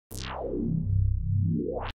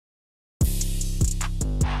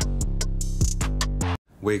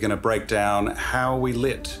we're going to break down how we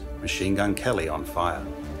lit Machine Gun Kelly on fire.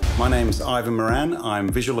 My name's Ivan Moran. I'm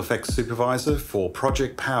visual effects supervisor for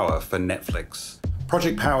Project Power for Netflix.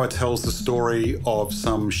 Project Power tells the story of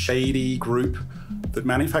some shady group that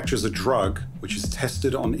manufactures a drug which is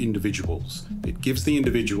tested on individuals. It gives the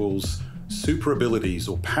individuals super abilities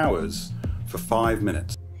or powers for 5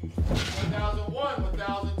 minutes. 1001,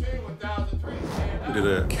 1002, 1003. We did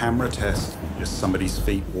a camera test, just somebody's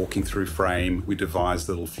feet walking through frame. We devised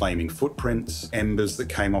little flaming footprints, embers that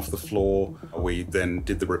came off the floor. We then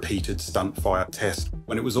did the repeated stunt fire test.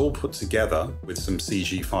 When it was all put together with some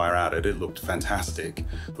CG fire added, it looked fantastic.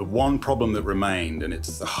 The one problem that remained, and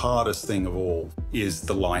it's the hardest thing of all, is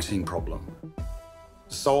the lighting problem.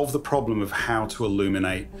 Solve the problem of how to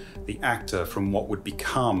illuminate the actor from what would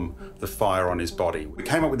become the fire on his body. We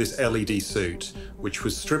came up with this LED suit, which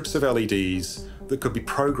was strips of LEDs that could be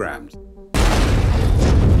programmed.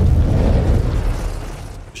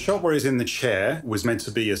 The shot where he's in the chair was meant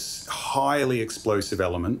to be a highly explosive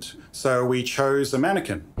element, so we chose a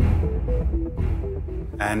mannequin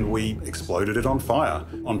and we exploded it on fire.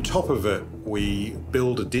 On top of it, we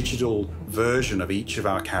build a digital version of each of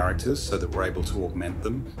our characters so that we're able to augment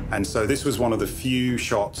them. And so this was one of the few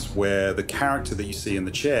shots where the character that you see in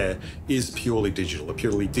the chair is purely digital, a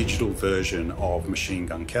purely digital version of Machine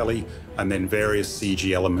Gun Kelly. And then various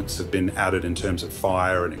CG elements have been added in terms of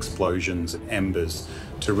fire and explosions and embers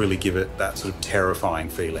to really give it that sort of terrifying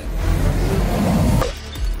feeling.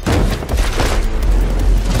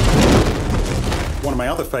 One of my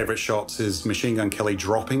other favourite shots is Machine Gun Kelly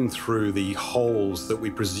dropping through the holes that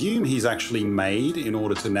we presume he's actually made in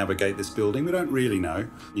order to navigate this building. We don't really know.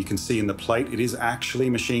 You can see in the plate, it is actually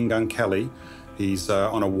Machine Gun Kelly. He's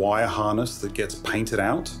on a wire harness that gets painted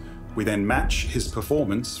out. We then match his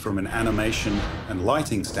performance from an animation and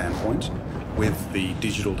lighting standpoint with the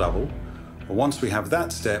digital double. Once we have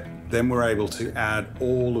that step, then we're able to add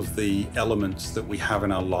all of the elements that we have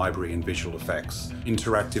in our library in visual effects.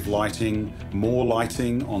 Interactive lighting, more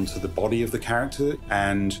lighting onto the body of the character,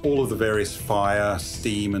 and all of the various fire,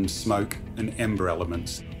 steam and smoke and ember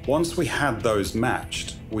elements. Once we had those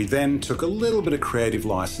matched, we then took a little bit of creative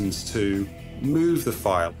license to move the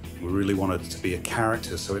fire. We really wanted it to be a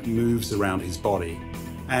character, so it moves around his body.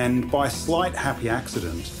 And by slight happy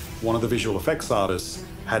accident, one of the visual effects artists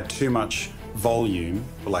had too much volume,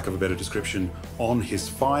 for lack of a better description, on his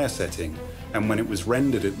fire setting, and when it was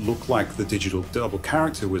rendered it looked like the digital double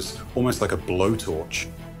character was almost like a blowtorch.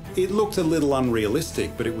 It looked a little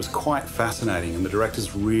unrealistic, but it was quite fascinating, and the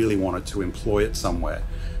directors really wanted to employ it somewhere.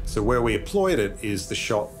 So where we employed it is the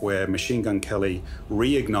shot where Machine Gun Kelly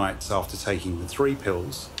reignites after taking the 3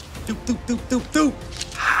 pills. Doop, doop, doop, doop,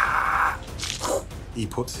 doop. He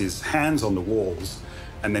puts his hands on the walls,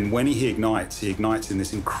 and then when he ignites in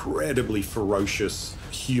this incredibly ferocious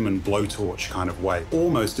human blowtorch kind of way,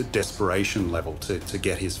 almost at desperation level to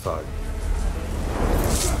get his foe.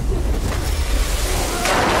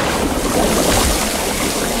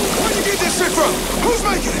 Where'd you get this shit from? Who's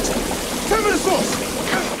making it? Tell me the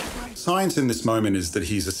source. Science in this moment is that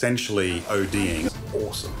he's essentially ODing.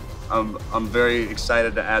 Awesome. I'm very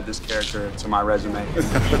excited to add this character to my resume.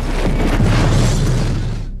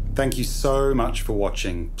 Thank you so much for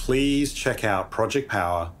watching. Please check out Project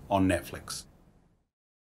Power on Netflix.